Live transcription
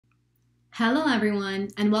Hello everyone,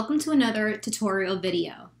 and welcome to another tutorial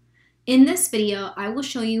video. In this video, I will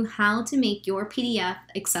show you how to make your PDF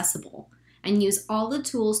accessible and use all the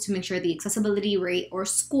tools to make sure the accessibility rate or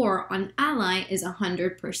score on Ally is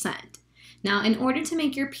 100%. Now, in order to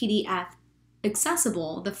make your PDF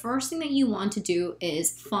accessible, the first thing that you want to do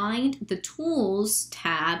is find the Tools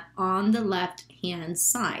tab on the left-hand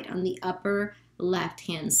side, on the upper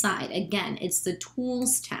left-hand side. Again, it's the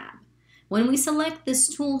Tools tab. When we select this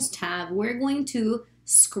Tools tab, we're going to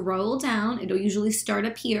scroll down. It'll usually start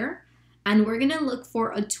up here, and we're going to look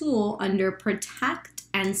for a tool under Protect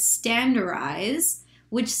and Standardize,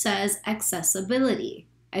 which says Accessibility.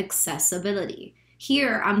 Accessibility.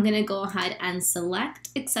 Here, I'm going to go ahead and select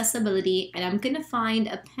Accessibility, and I'm going to find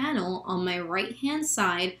a panel on my right-hand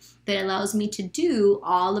side that allows me to do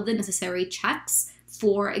all of the necessary checks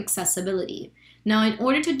for accessibility. Now, in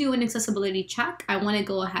order to do an accessibility check, I want to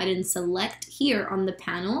go ahead and select here on the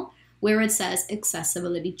panel where it says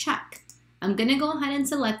Accessibility Check. I'm going to go ahead and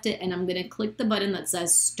select it, and I'm going to click the button that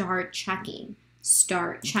says Start Checking.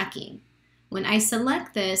 Start Checking. When I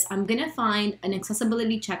select this, I'm going to find an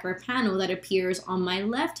accessibility checker panel that appears on my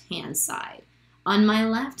left-hand side. On my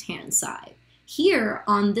left-hand side. Here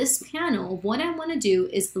on this panel, what I want to do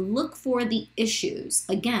is look for the issues.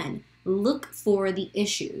 Again, look for the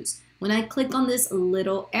issues. When I click on this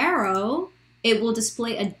little arrow, it will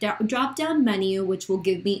display a drop-down menu which will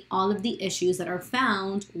give me all of the issues that are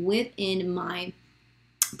found within my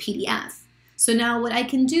PDF. So now what I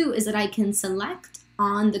can do is that I can select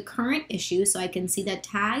on the current issue, so I can see that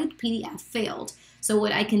tagged PDF failed. So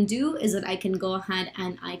what I can do is that I can go ahead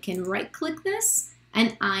and I can right-click this,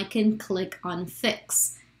 and I can click on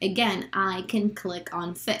Fix. Again, I can click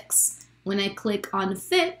on Fix. When I click on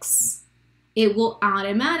Fix, it will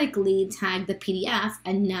automatically tag the PDF,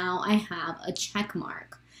 and now I have a check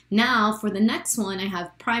mark. Now for the next one, I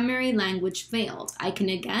have primary language failed. I can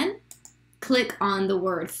again click on the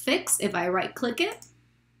word fix if I right click it,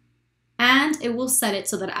 and it will set it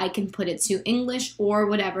so that I can put it to English or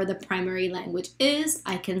whatever the primary language is.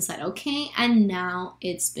 I can set OK, and now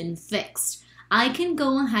it's been fixed. I can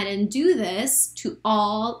go ahead and do this to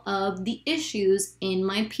all of the issues in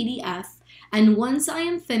my PDF. And once I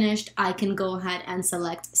am finished, I can go ahead and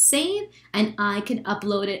select Save, and I can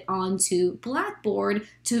upload it onto Blackboard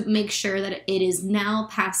to make sure that it is now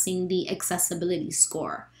passing the accessibility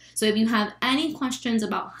score. So if you have any questions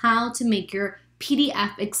about how to make your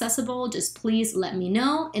PDF accessible, just please let me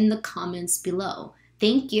know in the comments below.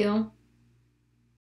 Thank you.